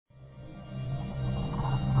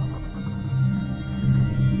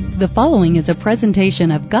The following is a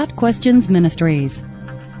presentation of Got Questions Ministries.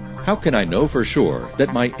 How can I know for sure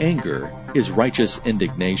that my anger is righteous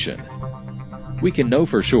indignation? We can know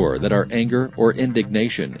for sure that our anger or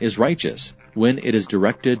indignation is righteous when it is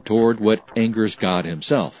directed toward what angers God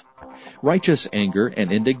Himself. Righteous anger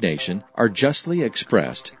and indignation are justly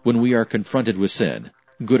expressed when we are confronted with sin.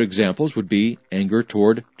 Good examples would be anger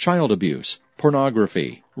toward child abuse,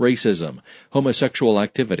 pornography, racism, homosexual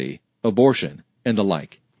activity, abortion, and the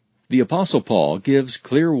like. The Apostle Paul gives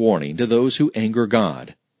clear warning to those who anger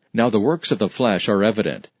God. Now the works of the flesh are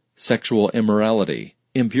evident: sexual immorality,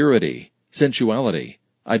 impurity, sensuality,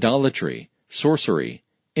 idolatry, sorcery,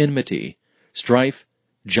 enmity, strife,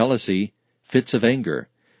 jealousy, fits of anger,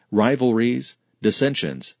 rivalries,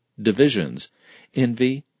 dissensions, divisions,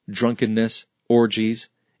 envy, drunkenness, orgies,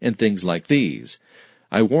 and things like these.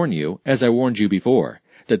 I warn you, as I warned you before,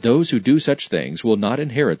 that those who do such things will not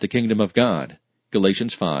inherit the kingdom of God.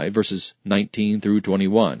 Galatians 5, verses 19 through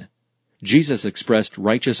 21. Jesus expressed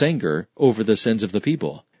righteous anger over the sins of the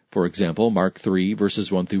people. For example, Mark 3,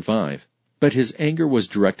 verses 1 through 5. But his anger was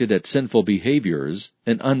directed at sinful behaviors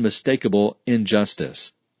and unmistakable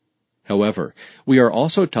injustice. However, we are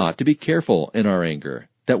also taught to be careful in our anger,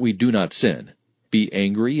 that we do not sin. Be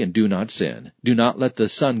angry and do not sin. Do not let the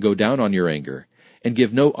sun go down on your anger, and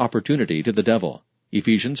give no opportunity to the devil.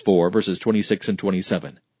 Ephesians 4, verses 26 and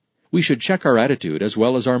 27. We should check our attitude as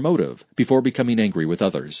well as our motive before becoming angry with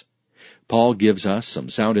others. Paul gives us some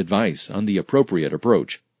sound advice on the appropriate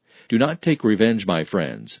approach. Do not take revenge, my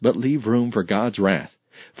friends, but leave room for God's wrath.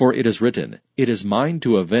 For it is written, "It is mine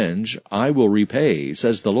to avenge, I will repay,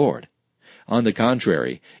 says the Lord." On the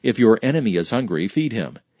contrary, if your enemy is hungry, feed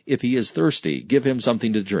him. If he is thirsty, give him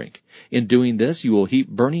something to drink. In doing this, you will heap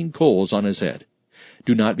burning coals on his head.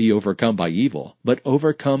 Do not be overcome by evil, but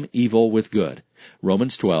overcome evil with good.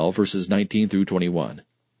 Romans 12, verses 19 through 21.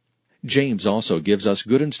 James also gives us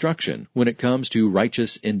good instruction when it comes to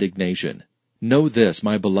righteous indignation. Know this,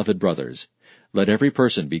 my beloved brothers. Let every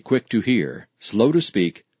person be quick to hear, slow to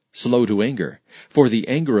speak, slow to anger. For the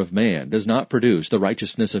anger of man does not produce the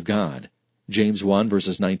righteousness of God. James 1,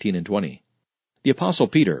 verses 19 and 20. The Apostle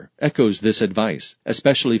Peter echoes this advice,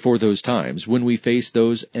 especially for those times when we face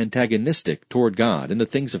those antagonistic toward God and the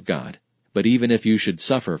things of God. But even if you should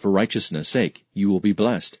suffer for righteousness' sake, you will be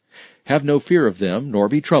blessed. Have no fear of them, nor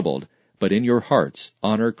be troubled, but in your hearts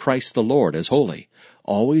honor Christ the Lord as holy,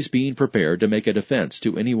 always being prepared to make a defense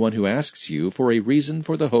to anyone who asks you for a reason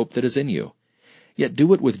for the hope that is in you. Yet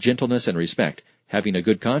do it with gentleness and respect, having a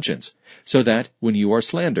good conscience, so that, when you are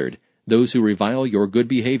slandered, those who revile your good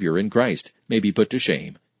behavior in Christ may be put to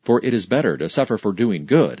shame. For it is better to suffer for doing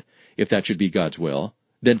good, if that should be God's will,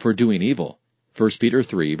 than for doing evil. 1 Peter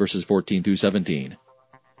 3, verses 14 through 17.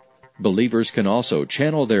 Believers can also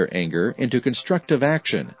channel their anger into constructive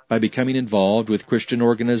action by becoming involved with Christian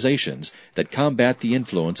organizations that combat the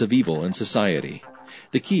influence of evil in society.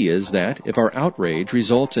 The key is that if our outrage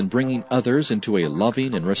results in bringing others into a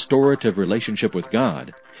loving and restorative relationship with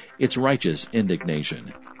God, it's righteous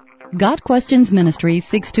indignation. Got Questions Ministries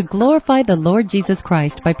seeks to glorify the Lord Jesus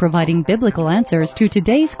Christ by providing biblical answers to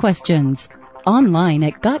today's questions. Online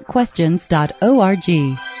at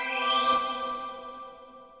gotquestions.org.